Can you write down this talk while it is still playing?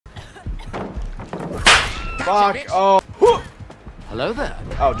Fuck! Oh! Hello there.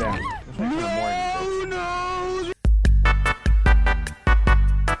 Oh, damn. This makes me more interesting. No!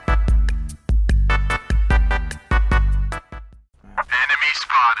 Enemy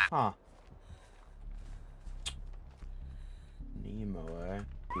spotted. Huh. Nemo, eh?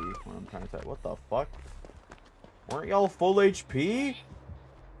 What I'm trying to say. What the fuck? Weren't y'all full HP?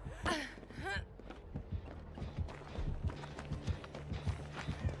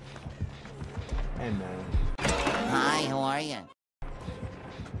 Hey, man. Hi, how are you?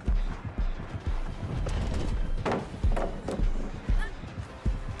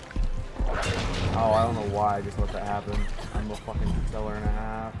 Oh, I don't know why I just let that happen. I'm a fucking stellar and a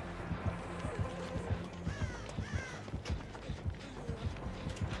half.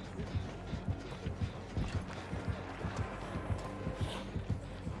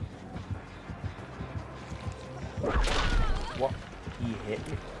 What? He hit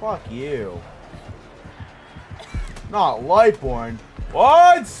me? Fuck you. Not Lightborn.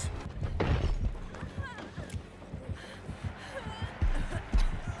 What? This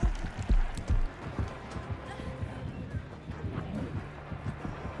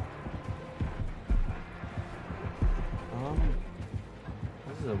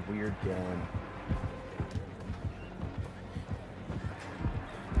is a weird game.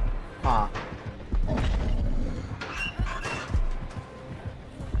 Huh.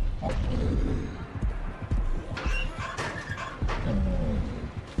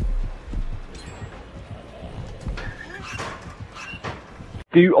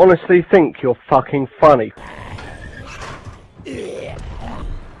 Do you honestly think you're fucking funny?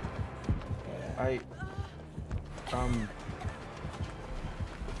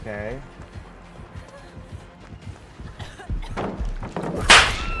 Okay.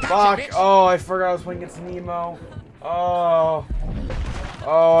 Fuck! Oh, I forgot I was playing against Nemo. Oh.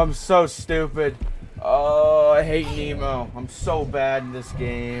 Oh, I'm so stupid. Oh, I hate Nemo. I'm so bad in this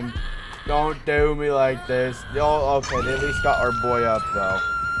game. Don't do me like this. Oh, okay, they at least got our boy up, though.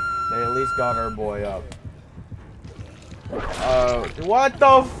 They at least got our boy up. Oh, what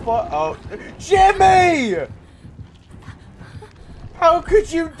the fuck? Oh, Jimmy! How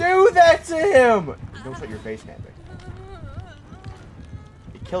could you do that to him? Don't shut your face, camping.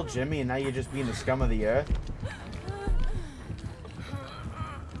 You killed Jimmy and now you're just being the scum of the earth?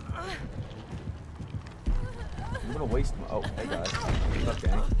 I'm gonna waste my— oh, hey guys. What's up,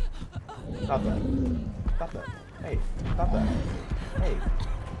 Danny? Stop that. Stop that. Hey, stop that. Hey.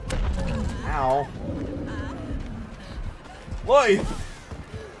 Ow. Life!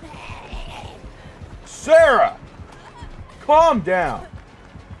 Sarah! Calm down!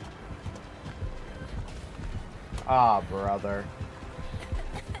 Ah, brother.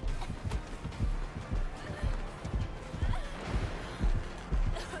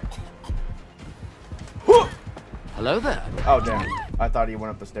 Hello there. Oh, damn. I thought he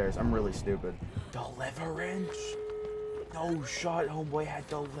went up the stairs. I'm really stupid. Deliverance? No shot, homeboy had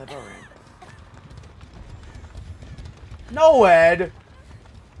deliverance. No, Ed!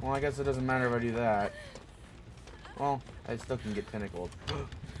 Well, I guess it doesn't matter if I do that. Well, I still can get pinnacled.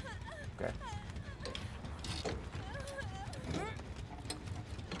 Okay.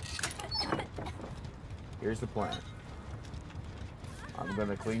 Here's the plan. I'm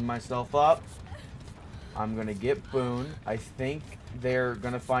gonna clean myself up. I'm gonna get Boone. I think they're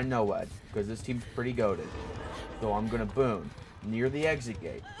gonna find Noed, because this team's pretty goated. So I'm gonna Boone near the exit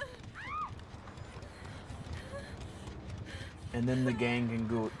gate. And then the gang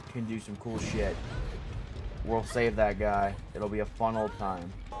can do some cool shit. We'll save that guy. It'll be a fun old time.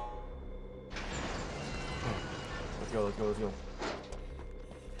 Let's go, let's go, let's go.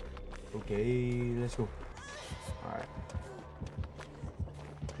 Okay, let's go. Alright.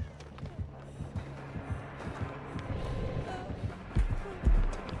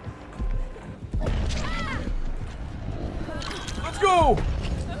 Let's go!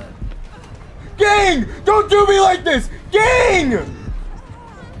 Gang! Don't do me like this! Gang!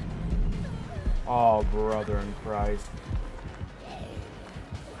 Oh, brother in Christ.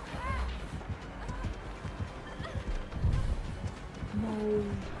 No.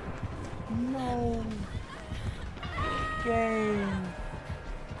 No. Gang.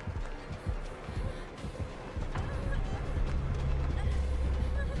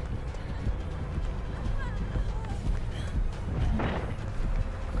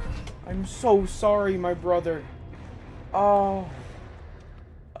 I'm so sorry, my brother. Oh.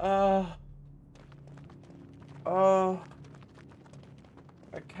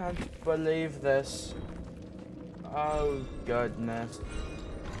 I can't believe this. Oh, goodness.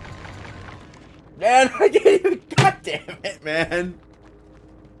 Man, I can't even— God damn it, man.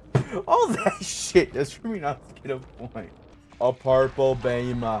 All that shit just for me not to get a point. A purple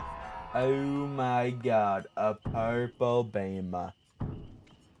Bama. Oh my god, a purple Bama.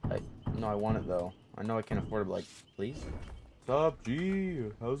 No, I want it though. I know I can't afford it, but like, please? What's up, G?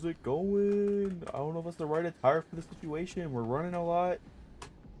 How's it going? I don't know if that's the right attire for the situation. We're running a lot.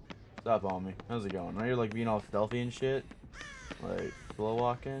 What's up, homie? How's it going? I know you're like being all stealthy and shit. Like, slow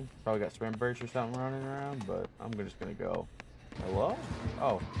walking. Probably got sprint burst or something running around, but I'm just gonna go. Hello?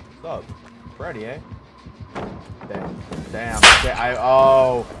 Oh, what's up? Freddy, eh? Damn.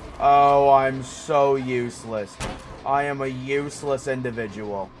 Oh, I'm so useless. I am a useless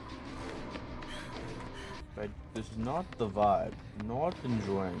individual. But this is not the vibe. Not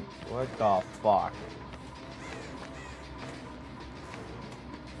enjoying. What the fuck?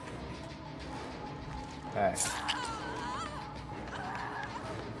 Hey.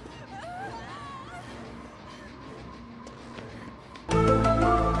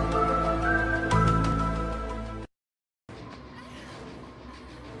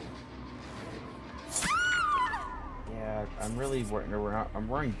 I'm really I'm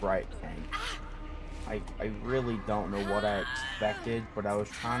wearing bright pink. I really don't know what I expected, but I was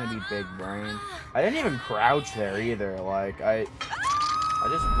trying to be big brain. I didn't even crouch there either. Like I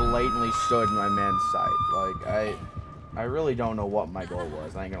just blatantly stood in my man's sight. Like I really don't know what my goal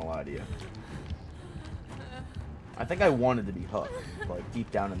was. I ain't gonna lie to you. I think I wanted to be hooked, like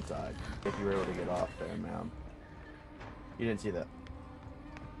deep down inside. If you were able to get off there, man. You didn't see that.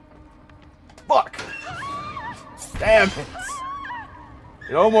 Fuck! Damn it!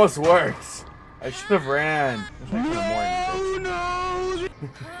 It almost works. I should have ran. No!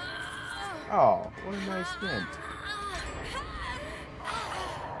 Oh, what a nice hint.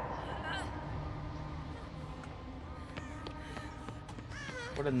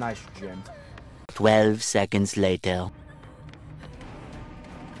 What a nice gent. 12 seconds later.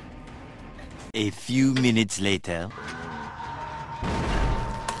 A few minutes later.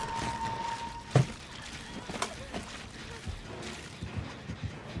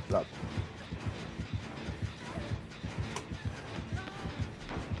 Up.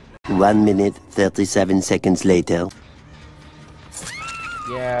 1 minute, 37 seconds later.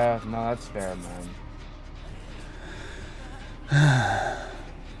 Yeah, no, that's fair, man.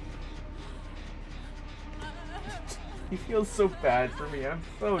 He feels so bad for me. I'm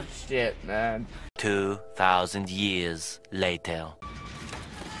so shit, man. 2,000 years later.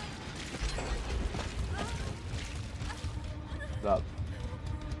 What's up?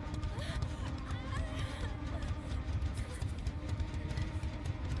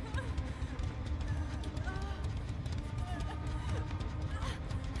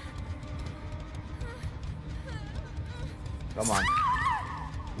 Come on.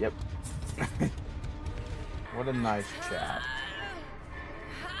 Yep. What a nice chat.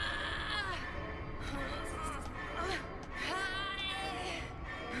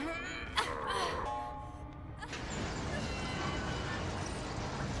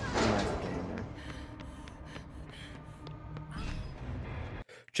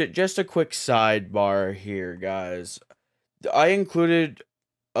 Just a quick sidebar here, guys. I included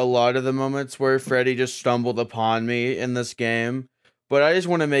a lot of the moments where Freddy just stumbled upon me in this game, but I just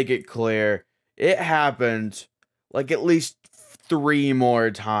want to make it clear, it happened like at least 3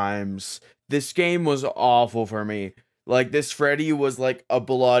 more times. This game was awful for me. Like, this Freddy was like a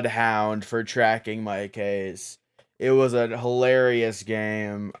bloodhound for tracking my case. It was a hilarious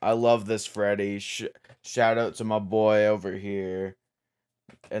game. I love this Freddy. Shout out to my boy over here.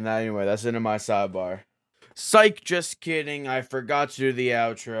 And anyway, that's into my sidebar. Psych, just kidding. I forgot to do the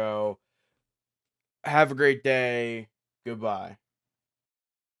outro. Have a great day. Goodbye.